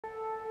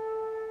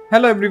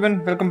Hello everyone,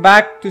 welcome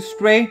back to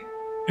Stray.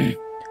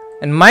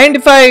 And mind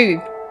if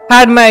I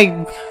had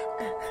my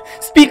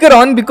speaker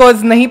on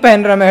because नहीं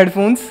पहन रहा मैं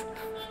headphones.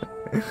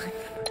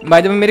 By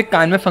the way मेरे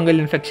कान में fungal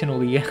infection हो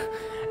गई है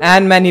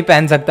and मैं नहीं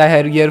पहन सकता है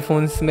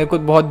ईयरफोन्स. मेरे को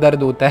बहुत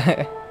दर्द होता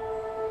है.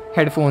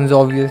 हेडफोन्स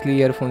ऑब्वियसली,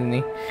 ईयरफोन्स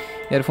नहीं.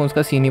 ईयरफोन्स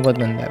का सीन ही बहुत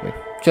गंदा है भाई.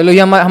 चलो ये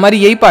हमारी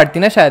यही पार्ट थी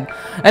ना शायद.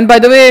 And by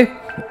the way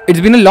it's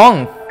been a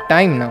long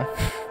time now.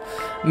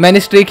 मैंने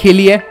स्ट्रे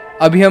खेली है,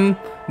 अभी हम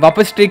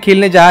वापस स्ट्रे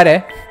खेलने जा रहे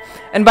हैं.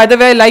 And by the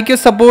way I like your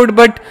support,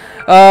 but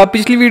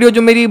पिछली वीडियो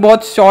जो मेरी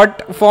बहुत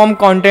शॉर्ट फॉर्म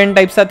कंटेंट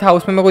टाइप सा था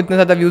उसमें मेरे को इतने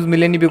ज़्यादा व्यूज़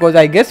मिले नहीं, because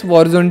I guess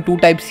Warzone 2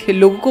 types के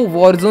लोगों को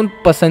वॉरजोन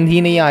पसंद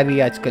ही नहीं आ रही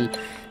है आजकल,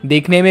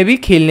 देखने में भी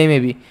खेलने में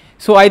भी.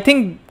 सो आई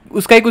थिंक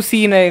उसका ही कुछ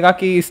सीन रहेगा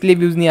कि इसलिए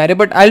व्यूज़ नहीं आ रहे.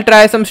 But I will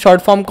try some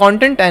short form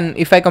content and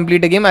if I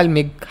complete a game I will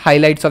make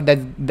highlights of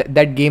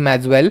that game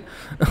as well.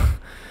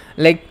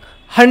 Like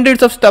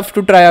hundreds of stuff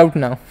to try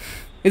out now,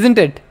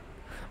 isn't it?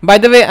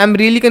 By the way, I'm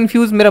really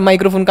confused. मेरा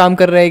microphone काम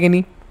कर रहा है कि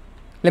नहीं?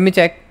 Let me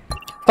check.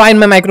 Fine,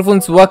 my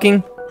microphone's working.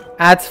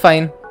 That's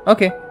fine.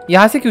 Okay.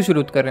 यहाँ से क्यों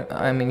शुरू कर रहे हैं?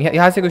 I mean,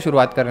 यहाँ से क्यों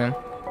शुरुआत कर रहे हैं?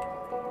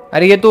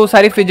 अरे ये तो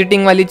सारी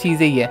फिजिटिंग वाली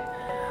चीज़ें ही है.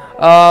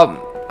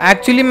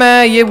 Actually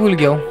मैं ये भूल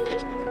गया हूँ.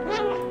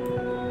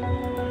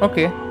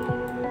 Okay.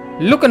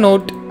 Look a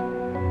note.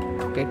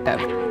 Okay, tab.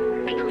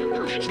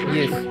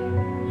 Yes.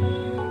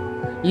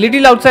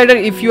 Little outsider,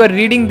 if you are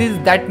reading this,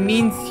 that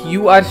means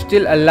you are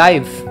still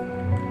alive.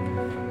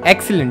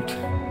 Excellent.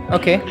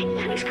 Okay.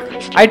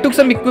 I took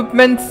some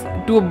equipments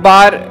to a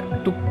bar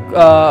to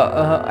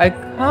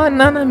हाँ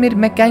ना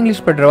मैं क्या English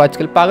पढ़ रहा हूँ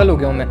आजकल, पागल हो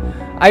गया हूँ मैं.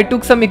 I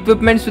took some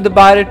equipments to the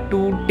bar to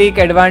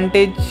take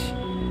advantage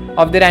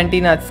of their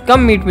antennas.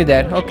 Come meet me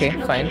there. Okay,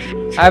 fine.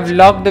 I have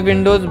locked the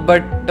windows,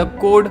 but the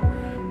code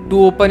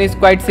to open is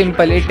quite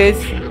simple. It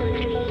is,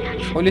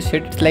 holy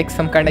shit, it's like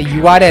some kind of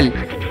URL.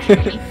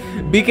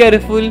 Be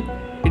careful,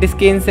 it is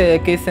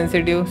case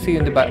sensitive. See you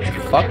in the bar.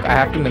 Fuck, I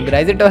have to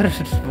memorize it or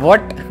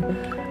what?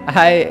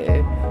 I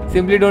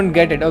simply don't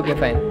get it. Okay,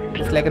 fine.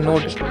 It's like a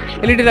note.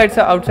 A little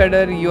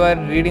outsider, you are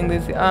reading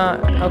this.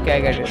 Okay, I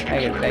get it.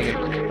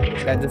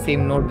 That's the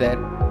same note there.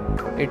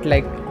 It's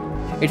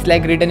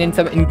like written in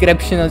some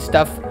encryption or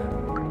stuff.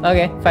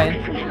 Okay, fine.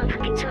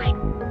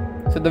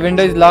 So the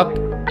window is locked.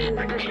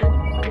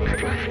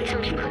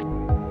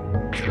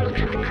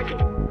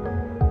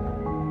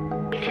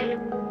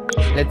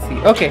 Let's see.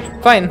 Okay,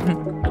 fine.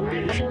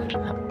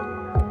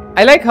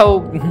 I like how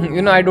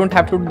I don't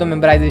have to do the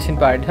memorization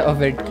part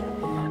of it.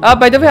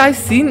 By the way, I've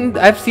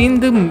seen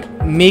the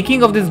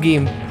making of this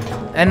game,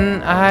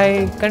 and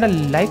I kind of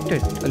liked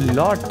it a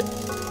lot.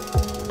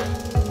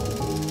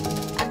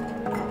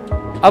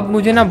 अब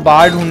मुझे ना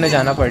बार ढूंढने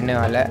जाना पड़ने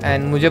वाला है,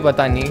 and मुझे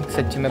पता नहीं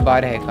सच्ची में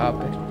बार है कहाँ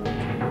पे.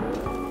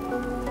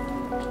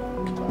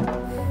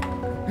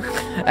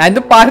 And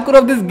the parkour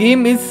of this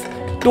game is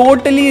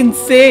totally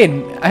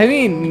insane. I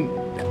mean,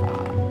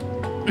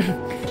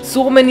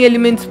 so many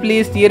elements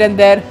placed here and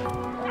there,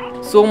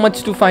 so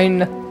much to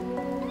find.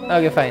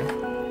 Okay, fine.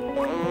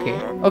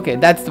 Okay,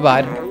 that's the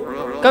bar.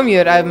 Come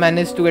here, I've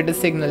managed to get a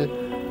signal.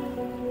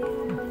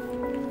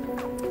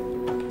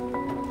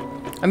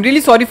 I'm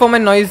really sorry for my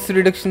noise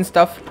reduction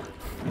stuff.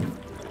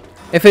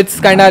 If it's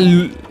kinda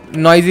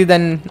noisy,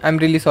 then I'm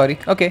really sorry.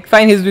 Okay,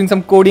 fine, he's doing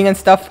some coding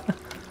and stuff.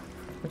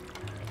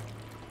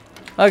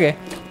 Okay,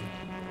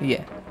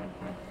 yeah.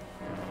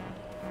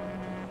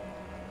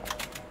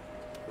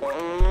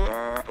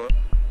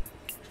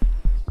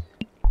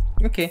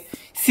 Okay,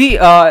 see,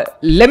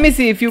 let me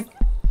see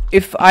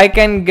if I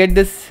can get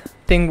this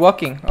thing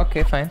working.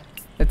 Okay, fine,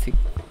 let's see.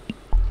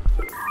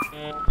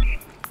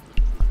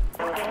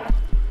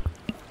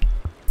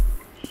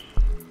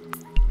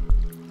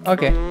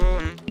 Okay,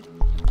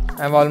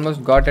 I've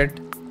almost got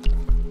it.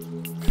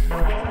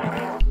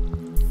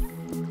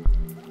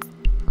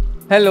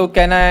 Hello,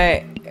 can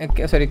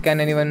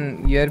anyone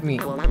hear me?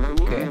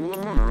 Okay.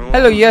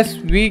 Hello, yes,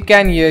 we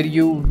can hear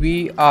you. We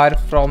are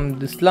from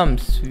the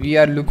slums. We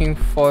are looking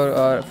for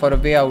a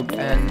way out.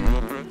 And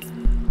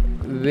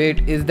wait,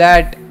 is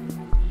that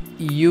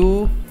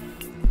you?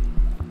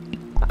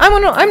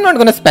 I'm not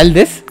gonna spell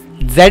this.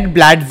 Z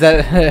blad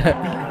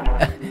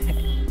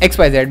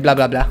XYZ blah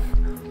blah blah.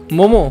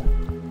 Momo.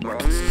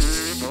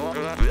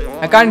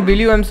 I can't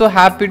believe I'm so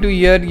happy to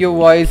hear your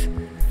voice.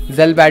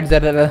 Zelbad.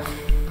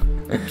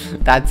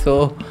 That's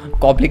so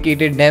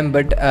complicated name,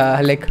 but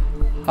like,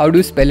 how do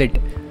you spell it?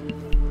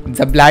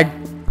 Zablad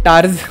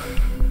Tars.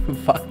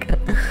 Fuck.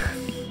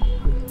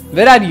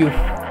 Where are you?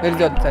 Where is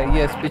your side?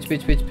 Yes, pitch.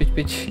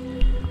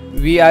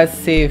 We are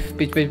safe.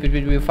 Pitch.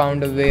 We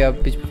found a way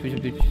up. Pitch.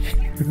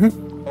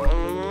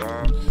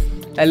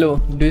 Hello,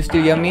 do you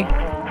still hear me?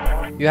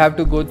 You have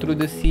to go through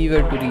the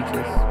sewer to reach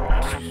us.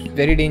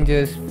 Very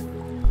dangerous.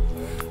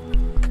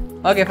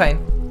 Okay, fine.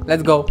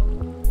 Let's go.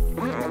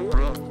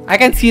 I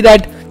can see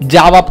that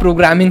Java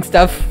programming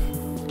stuff.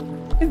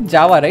 It's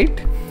Java,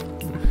 right?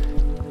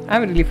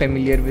 I'm really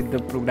familiar with the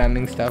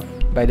programming stuff,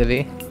 by the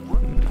way.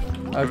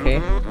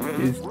 Okay.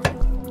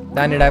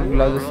 Damn it, I've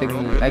lost the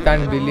signal. I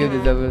can't believe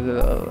this.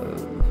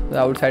 The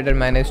outsider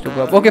managed to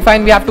go up. Okay,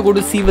 fine, we have to go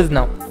to Sivas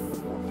now.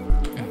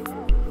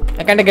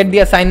 I kinda get the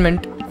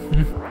assignment.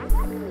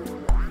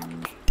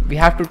 We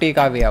have to take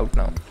our way out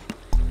now.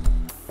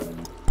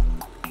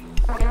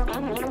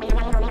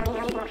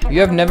 You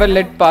have never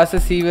let pass a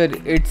sewer.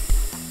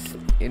 It's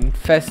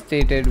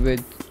infested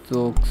with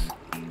zooks.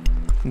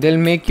 They'll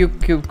make you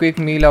quick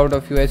meal out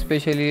of you,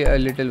 especially a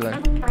little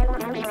one.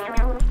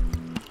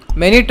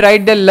 Many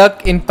tried their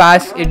luck in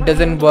past, it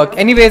doesn't work.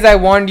 Anyways, I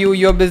warned you,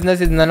 your business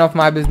is none of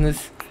my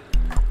business.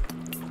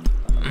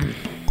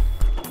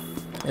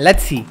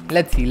 Let's see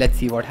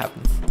what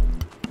happens.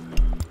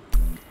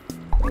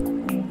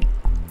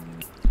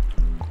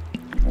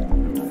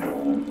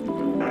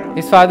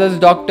 His father's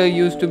doctor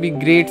used to be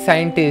great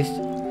scientist.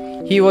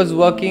 He was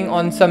working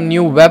on some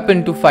new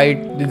weapon to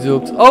fight the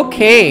Zooks.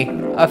 Okay,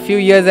 a few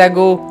years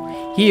ago,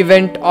 he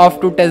went off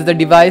to test the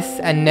device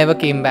and never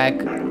came back.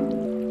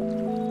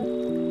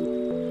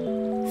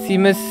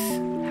 Seamus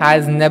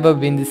has never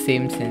been the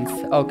same since.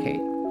 Okay,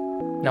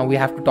 now we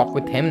have to talk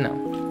with him now.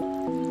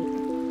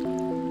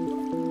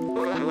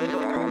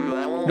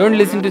 Don't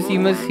listen to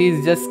Seamus,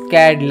 he's just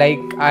scared like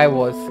I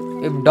was.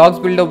 If dogs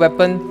build a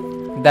weapon,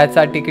 that's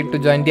our ticket to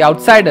join the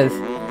outsiders.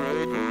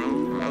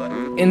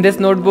 In this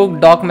notebook,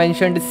 Doc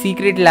mentioned a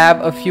secret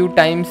lab a few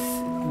times.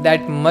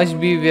 That must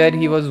be where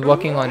he was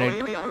working on it.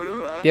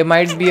 There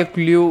might be a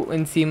clue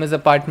in Seamus'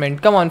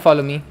 apartment. Come on,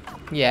 follow me.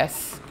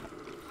 Yes.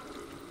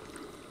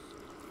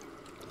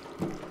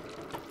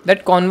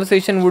 That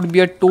conversation would be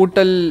a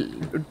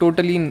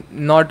totally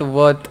not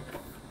worth.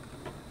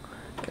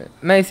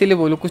 मैं इसीलिए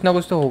बोलूँ कुछ ना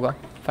कुछ तो होगा.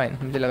 Fine,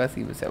 मुझे लगा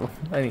Seamus है वो.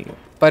 नहीं.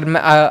 पर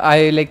मैं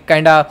I like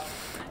kinda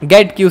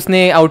get कि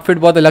उसने outfit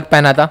बहुत अलग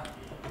पहना था.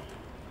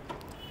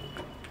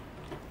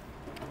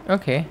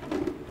 Okay.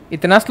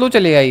 इतना slow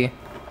चलेगा ये.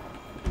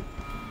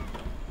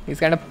 He's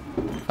kind of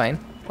fine.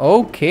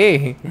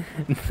 Okay.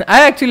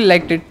 I actually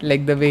liked it,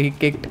 like the way he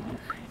kicked.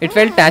 It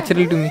felt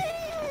natural to me.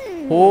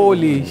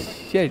 Holy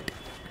shit.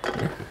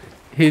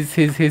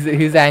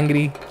 He's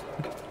angry.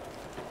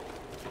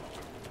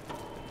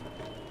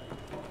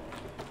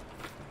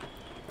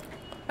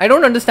 I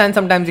don't understand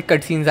sometimes the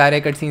cutscenes are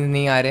cutscenes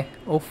nahi aa rahe.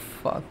 Oh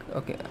fuck.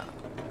 Okay.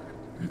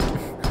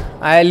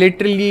 I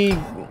literally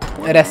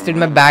rested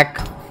my back.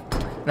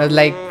 I was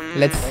like,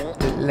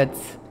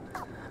 let's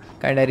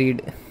kinda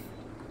read.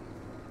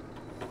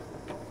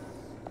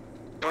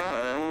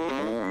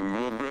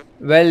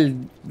 Well,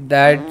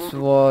 that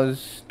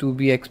was to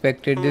be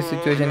expected. This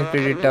situation is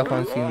pretty tough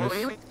on Seamus.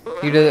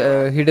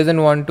 He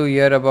doesn't want to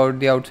hear about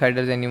the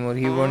outsiders anymore.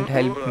 He won't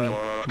help me.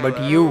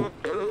 But you,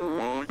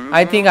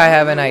 I think I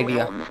have an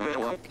idea.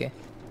 Okay.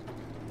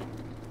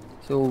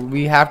 So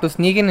we have to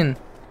sneak in,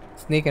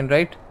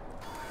 right?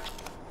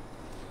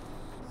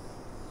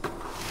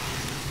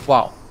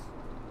 Wow.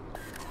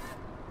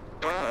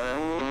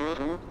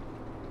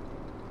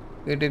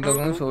 Get it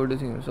down, show the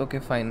Seamus. Okay,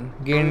 fine.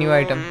 Gain new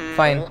item.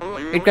 Fine.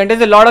 It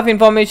contains a lot of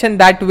information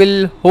that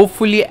will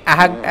hopefully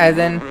act as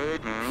an...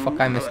 Fuck,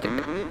 I missed it.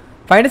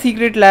 Find a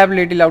secret lab,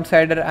 little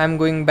outsider. I'm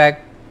going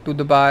back to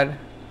the bar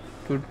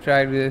to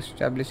try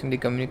establishing the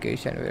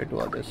communication where to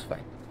others.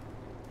 Fine.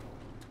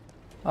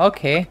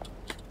 Okay.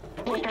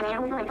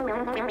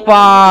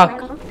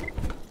 Fuck.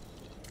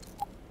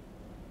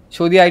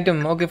 Show the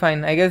item. Okay,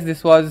 fine. I guess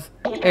this was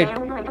it.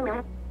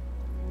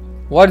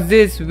 What's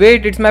this?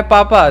 Wait, it's my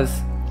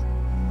papa's.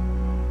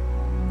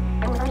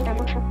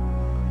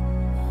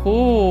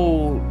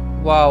 Oh,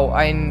 wow.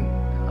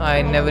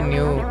 I never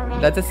knew.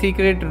 That's a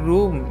secret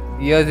room.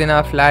 Years in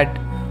our flat.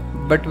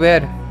 But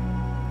where?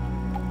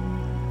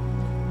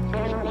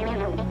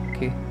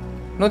 Okay.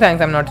 No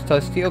thanks, I'm not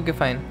thirsty. Okay,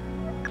 fine.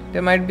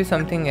 There might be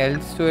something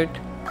else to it.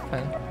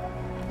 Fine.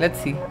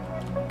 Let's see.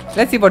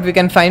 Let's see what we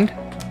can find.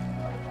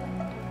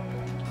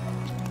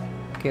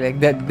 Okay, like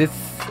that. This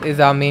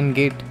is our main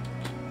gate.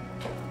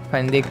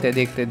 Fine. देखते.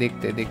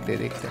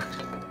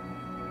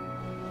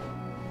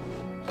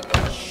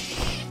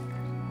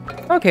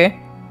 Okay.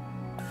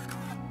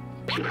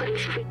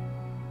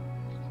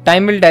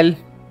 Time will tell.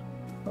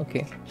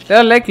 Okay. There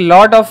are like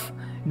lot of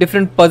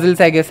different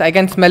puzzles, I guess. I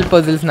can smell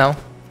puzzles now.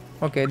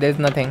 Okay, there's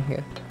nothing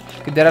here.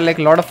 Okay, there are like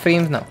lot of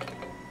frames now.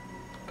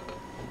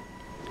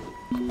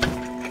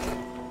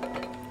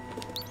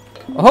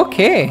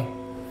 Okay.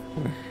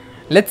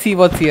 Let's see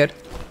what's here.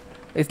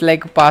 It's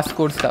like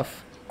passcode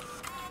stuff.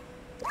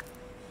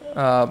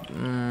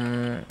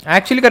 I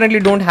actually currently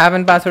don't have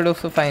a password,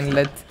 so fine.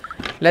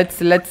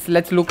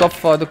 Let's look up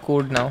for the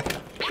code now.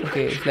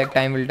 Okay, it's like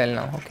time will tell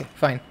now. Okay,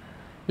 fine.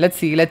 Let's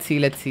see.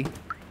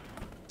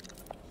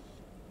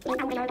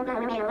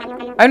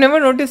 I've never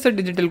noticed a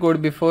digital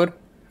code before.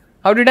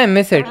 How did I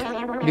miss it?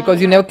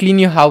 Because you never clean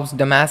your house,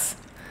 dumbass.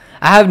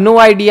 I have no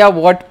idea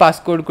what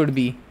passcode could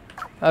be.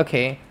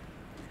 Okay.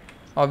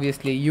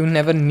 Obviously, you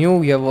never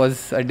knew there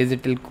was a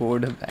digital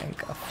code.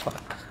 Like, oh,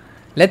 fuck.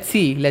 Let's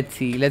see.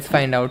 Let's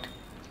find out.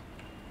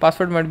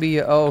 Password might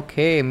be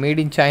okay. Made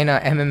in China.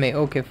 MMA.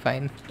 Okay,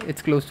 fine.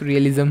 It's close to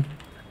realism.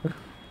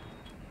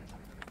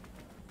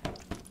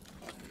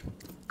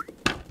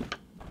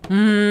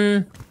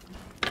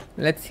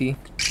 Let's see.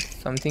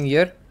 Something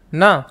here?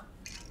 No.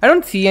 I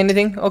don't see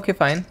anything. Okay,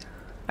 fine.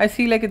 I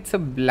see like it's a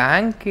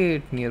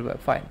blanket nearby.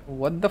 Fine.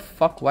 What the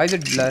fuck? Why is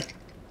it blur?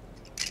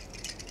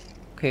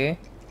 Okay.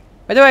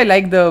 By the way, I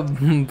like the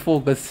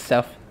focus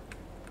stuff.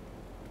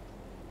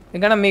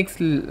 It kind of make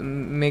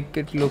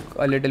it look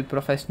a little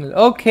professional.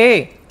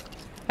 Okay.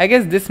 I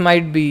guess this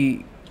might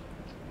be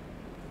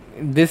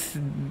this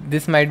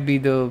might be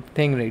the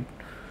thing, right?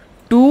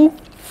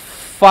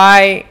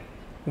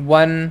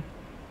 2511.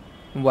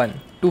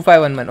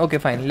 2511. Okay,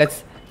 fine.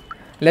 Let's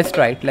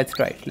try it. Let's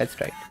try it.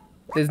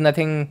 There's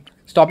nothing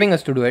stopping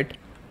us to do it.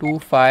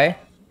 25.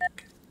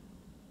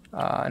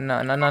 No.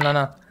 No.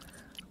 No.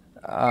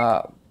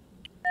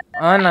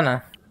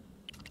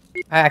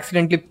 I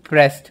accidentally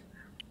pressed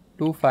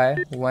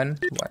 2511.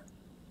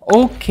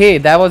 Okay,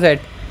 that was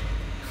it.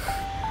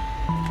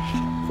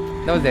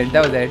 That was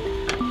it.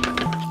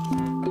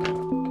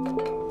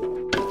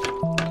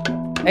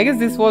 I guess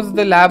this was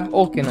the lab.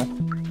 Okay, no.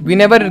 We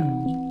never got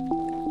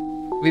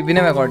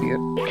here.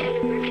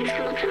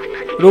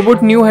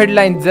 Robot new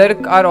headline.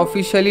 Zerk are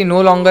officially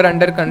no longer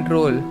under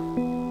control.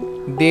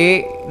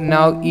 They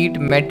now eat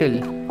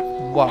metal.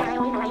 Wow.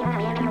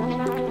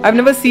 I've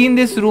never seen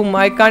this room.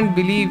 I can't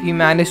believe he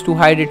managed to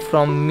hide it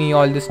from me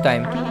all this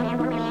time.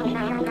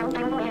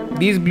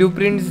 These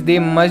blueprints, they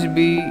must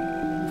be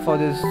for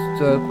this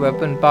Zerk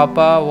weapon.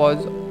 Papa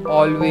was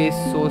always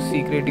so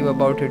secretive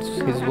about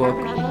his work.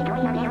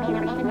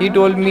 He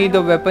told me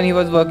the weapon he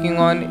was working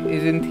on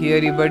is in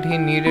theory, but he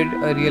needed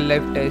a real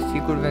life test.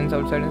 He could went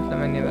outside and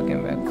slum and never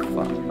came back.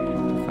 Fine.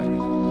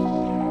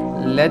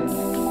 Let's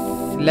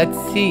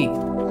see.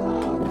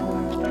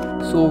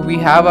 So we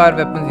have our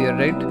weapons here,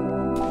 right?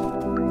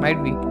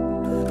 Might be.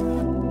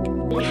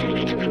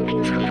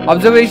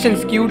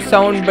 Observations, cute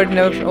sound, but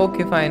never.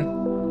 Okay, fine.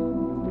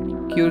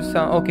 Cute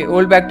sound. Okay,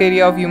 old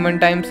bacteria of human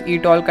times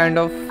eat all kind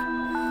of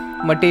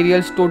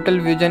materials. Total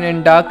vision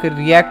in dark,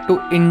 react to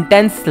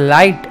intense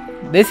light.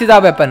 This is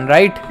our weapon,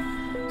 right?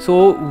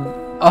 So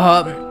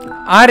our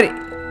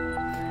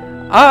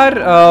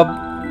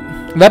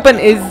weapon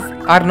is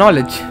our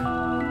knowledge.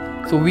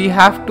 So we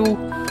have to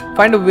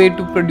find a way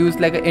to produce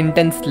like an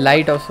intense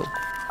light also.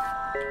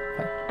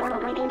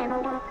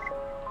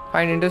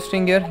 Find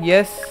interesting here?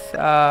 Yes.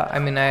 I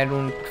mean, I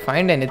don't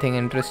find anything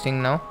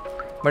interesting now,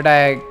 but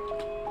I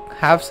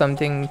have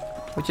something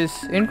which is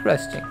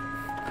interesting.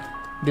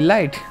 The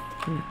light.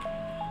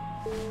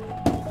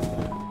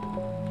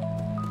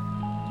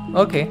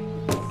 Okay.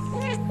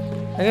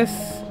 I guess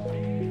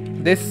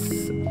this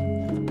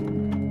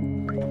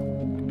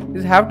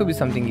have to be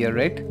something here,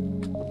 right?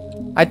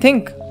 I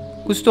think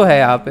कुछ तो है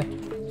यहाँ पे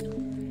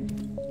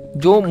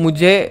जो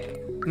मुझे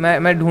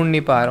मैं ढूंढ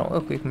नहीं पा रहा हूँ.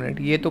 ओके, एक मिनट.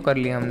 ये तो कर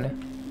लिया हमने.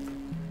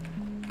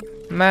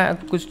 मैं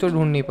कुछ तो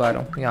ढूंढ नहीं पा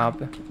रहा हूँ यहाँ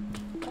पे.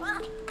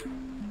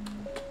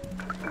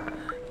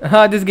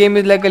 हाँ, this game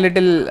is like a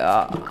little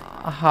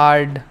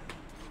hard.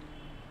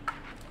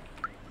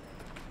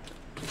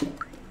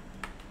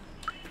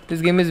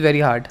 This game is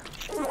very hard.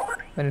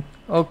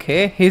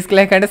 Okay, he's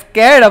like kind of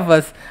scared of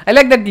us. I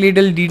like that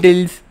little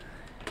details.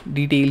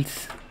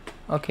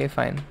 Okay,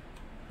 fine.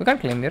 We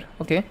can't claim here.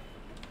 Okay.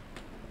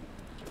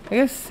 I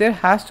guess there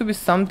has to be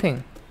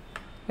something.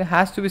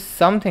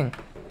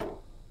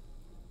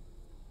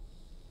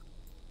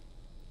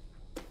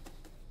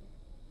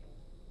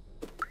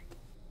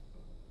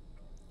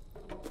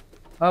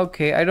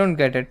 Okay, I don't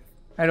get it.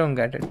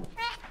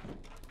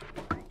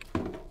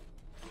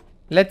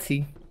 Let's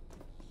see.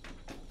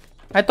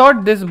 I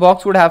thought this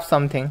box would have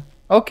something.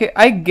 Okay,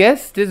 I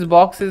guess this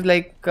box is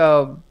like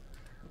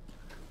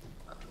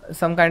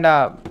some kind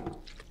of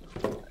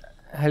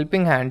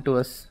helping hand to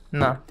us.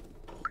 Nah.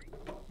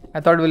 I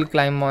thought we'll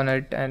climb on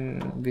it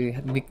and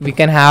we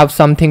can have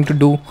something to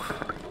do.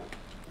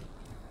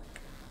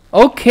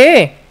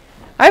 Okay,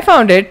 I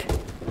found it.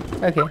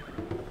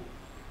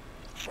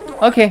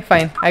 Okay,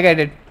 fine. I get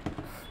it.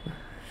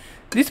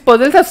 These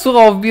puzzles are so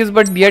obvious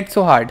but yet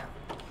so hard.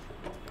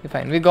 Okay,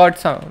 fine. We got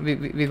some.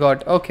 We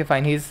got. Okay,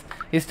 fine. He's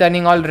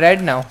turning all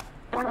red now.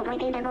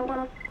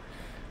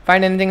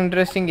 Find anything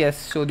interesting?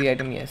 Yes. Show the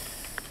item. Yes.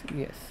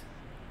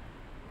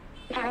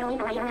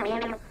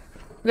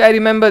 I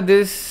remember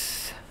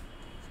this.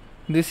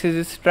 This is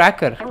his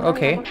tracker.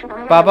 Okay.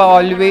 Papa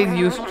always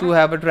used to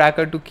have a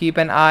tracker to keep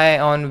an eye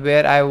on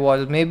where I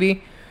was.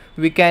 Maybe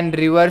we can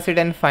reverse it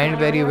and find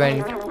where he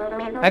went.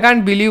 I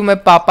can't believe my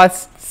papa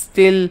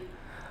still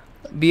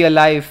be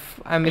alive.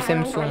 I miss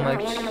him so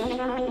much.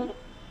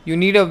 You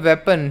need a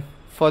weapon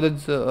for the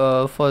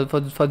for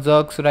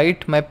Zerks,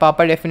 right? My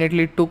papa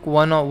definitely took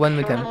one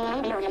with him.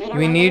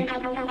 We need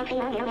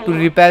to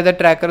repair the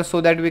tracker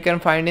so that we can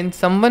find him.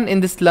 Someone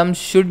in the slums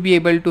should be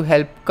able to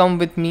help. Come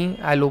with me.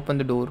 I'll open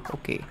the door.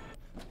 Okay.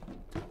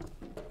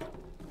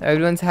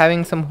 Everyone's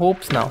having some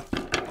hopes now.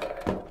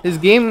 This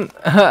game,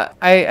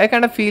 I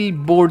kind of feel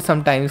bored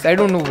sometimes. I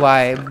don't know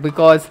why,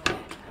 because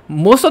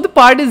most of the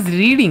part is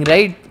reading,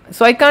 right?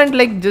 So I can't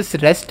like just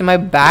rest my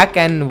back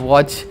and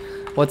watch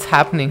what's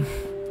happening.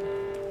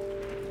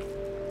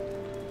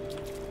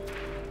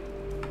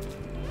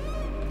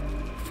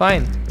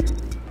 Fine.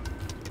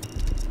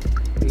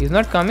 He's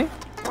not coming.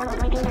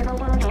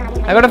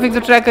 I gotta fix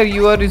the tracker.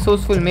 You are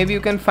resourceful. Maybe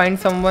you can find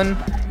someone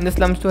in the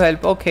slums to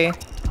help. Okay.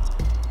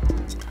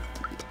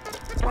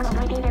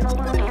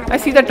 I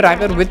see the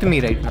tracker with me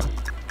right now.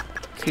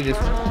 See this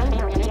one.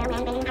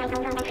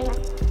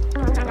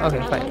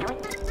 Okay, fine.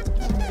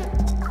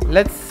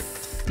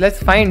 Let's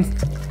find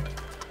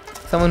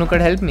someone who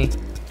could help me.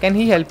 Can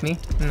he help me?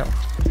 No.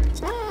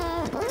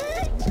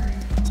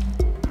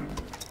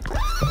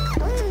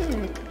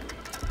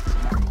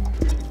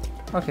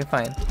 Okay,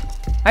 fine.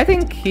 I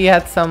think he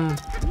had some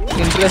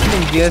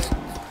interesting gears.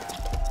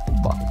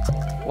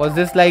 Was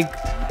this like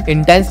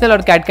intentional, or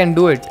cat can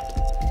do it?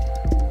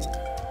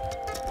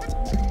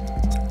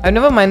 I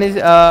never managed.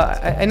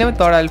 I never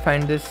thought I'll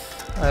find this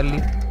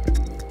early.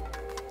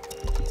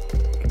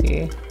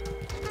 Okay.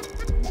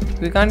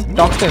 We can't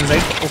talk to him,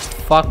 right? Oh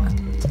fuck.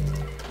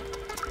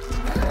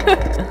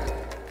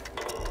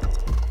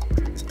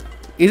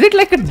 Is it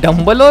like a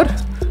Dumbledore?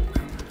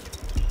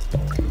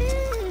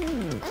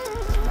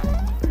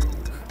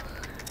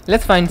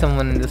 Let's find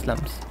someone in the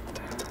slums.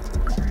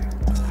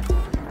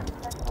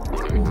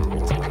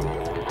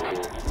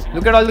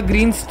 Look at all the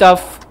green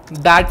stuff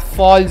that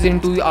falls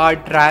into our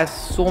trash.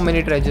 So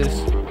many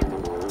treasures.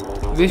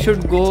 We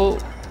should go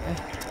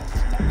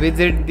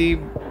visit the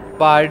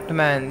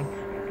Bartman.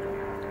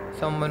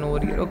 Someone over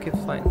here. Okay,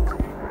 fine.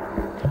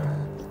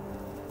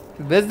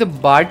 Where's the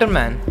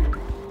Barterman?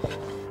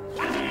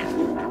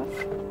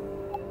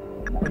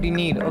 What do you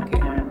need? Okay.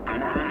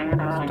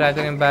 It's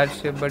tracker in bad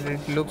shape, but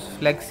it looks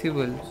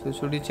flexible. So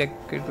should you check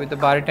it with the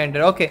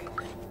bartender? Okay.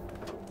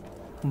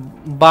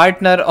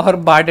 Bartner or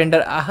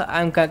bartender?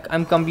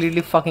 I'm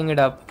completely fucking it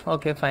up.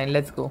 Okay, fine.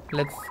 Let's go.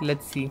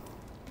 Let's see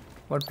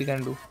what we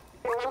can do.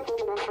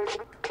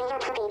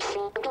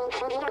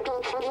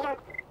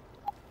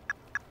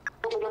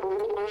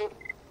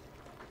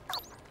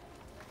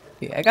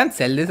 Okay, I can't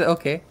sell this.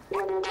 Okay.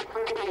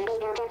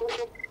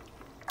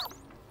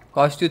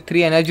 Cost you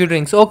 3 energy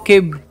drinks. Okay,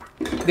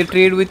 they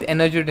trade with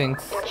energy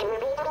drinks.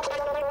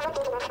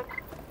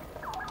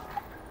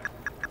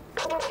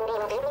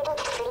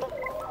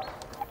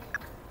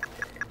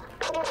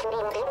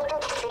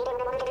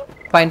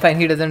 Fine,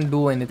 he doesn't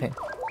do anything.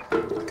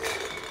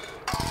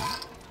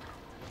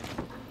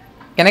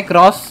 Can I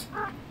cross?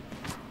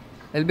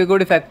 It'll be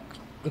good if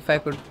I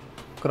could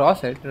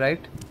cross it,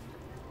 right?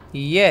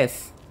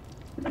 Yes.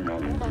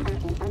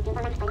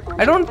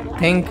 I don't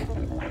think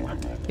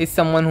he's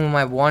someone whom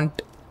I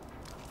want.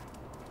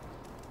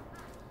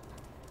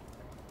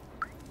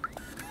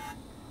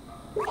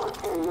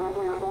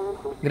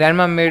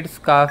 Grandma made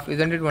scarf.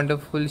 Isn't it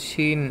wonderful?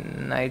 She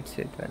knights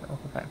it.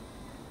 Okay, fine.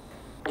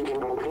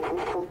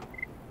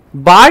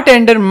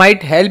 Bartender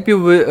might help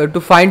you to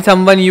find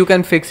someone you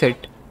can fix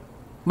it.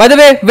 By the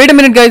way, wait a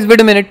minute, guys.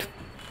 Wait a minute.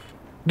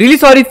 Really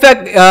sorry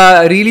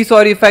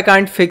if I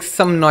can't fix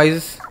some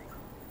noise.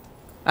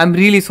 I'm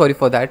really sorry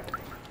for that.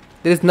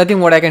 There is nothing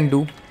what I can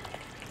do.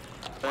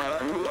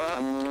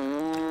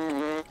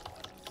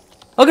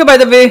 Okay, by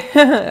the way,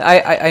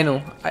 I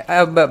know.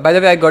 By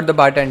the way, I got the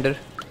bartender.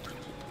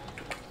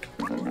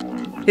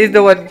 He's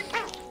the one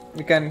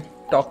we can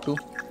talk to.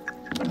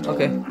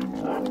 Okay.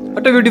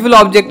 What a beautiful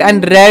object,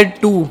 and rare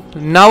too.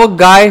 Now a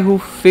guy who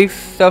fixes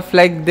stuff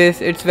like this,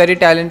 it's very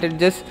talented.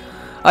 Just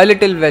a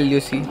little well,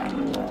 you see.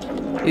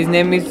 His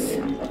name is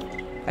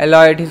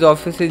Eloy. His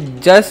office is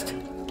just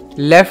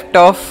left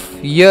off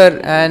here,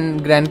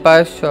 and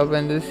grandpa's shop,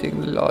 and the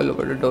signal all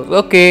over the door.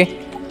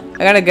 Okay,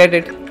 I gotta get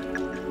it.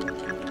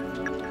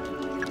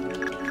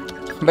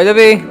 By the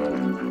way,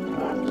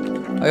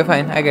 okay,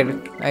 fine, I get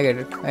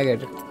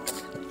it.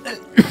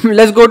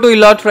 Let's go to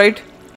Elot, right?